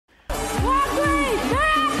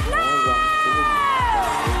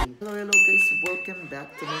welcome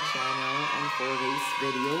back to my channel, and for today's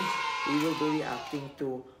video, we will be reacting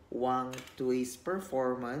to Hoàng Thùy's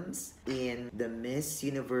performance in the Miss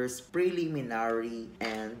Universe preliminary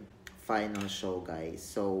and final show, guys.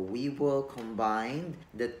 So we will combine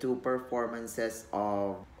the two performances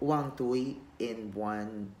of Hoàng Thùy in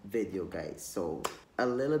one video, guys. So a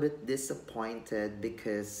little bit disappointed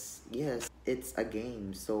because yes, it's a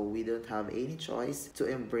game, so we don't have any choice to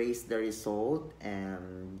embrace the result.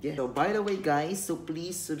 And yeah, so by the way, guys, so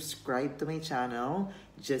please subscribe to my channel.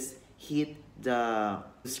 Just hit the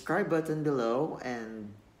subscribe button below.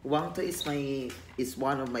 And Hoàng Thùy is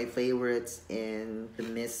one of my favorites in the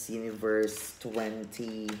Miss Universe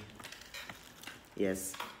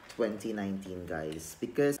 2019, guys,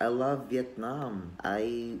 because I love Vietnam.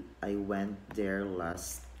 I went there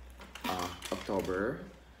last October,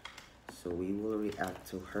 so we will react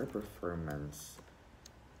to her performance.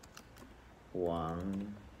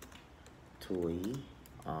 Hoàng Thùy,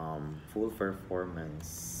 full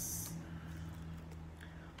performance.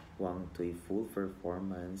 Hoàng Thùy full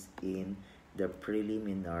performance in the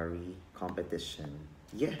preliminary competition.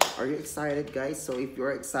 Yeah, are you excited, guys? So if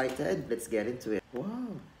you're excited, let's get into it.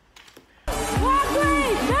 Wow.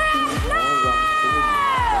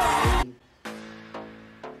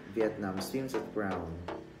 Vietnam swims at brown.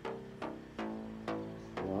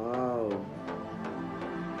 Wow.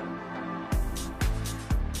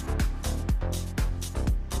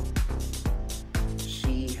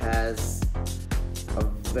 She has a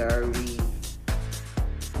very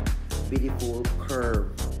beautiful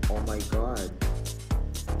curve. Oh my god.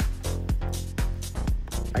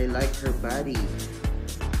 I like her body.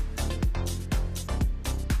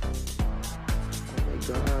 Oh my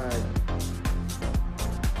god.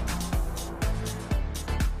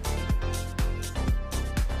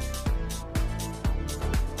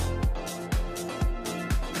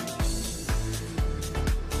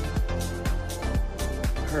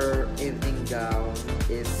 Her evening gown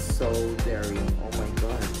is so daring. Oh my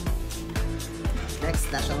god.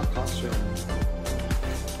 Next, national costume.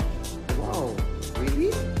 Wow,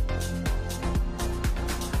 really?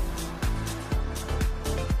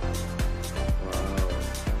 Wow.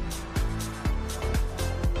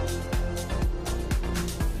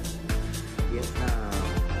 Vietnam.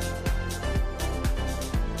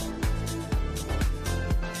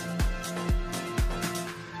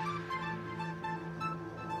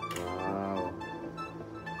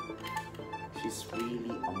 She's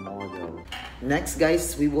really a model. Next,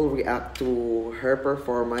 guys, we will react to her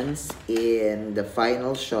performance in the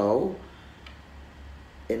final show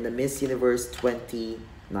in the Miss Universe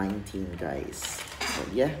 2019, guys. So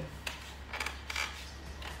yeah,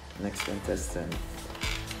 next contestant.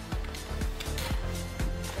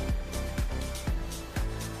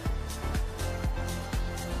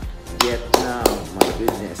 Vietnam, my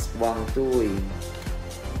goodness, Hoàng Thùy.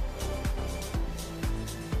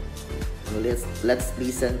 Let's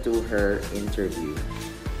listen to her interview.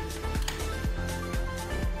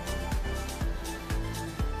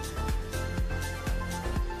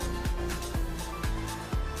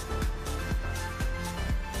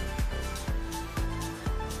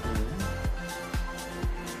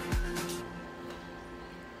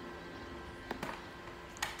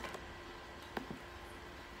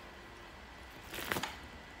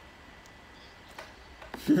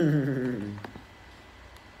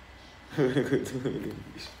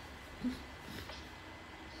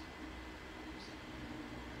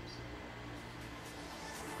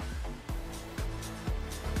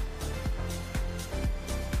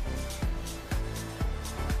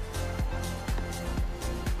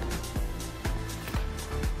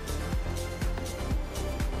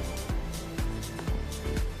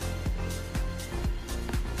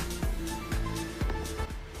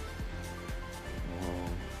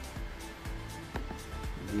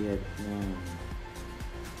 Vietnam.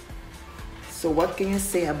 So what can you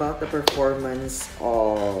say about the performance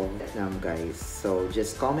of Vietnam, guys? So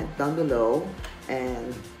just comment down below.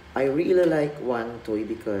 And I really like Hoàng Thùy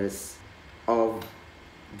because of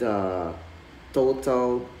the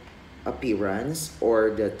total appearance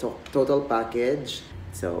or the total package.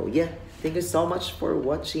 So yeah, thank you so much for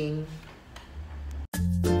watching.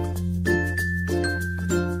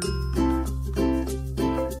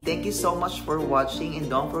 Thank you so much for watching, and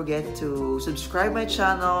don't forget to subscribe my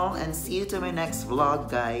channel, and see you to my next vlog,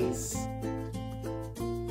 guys.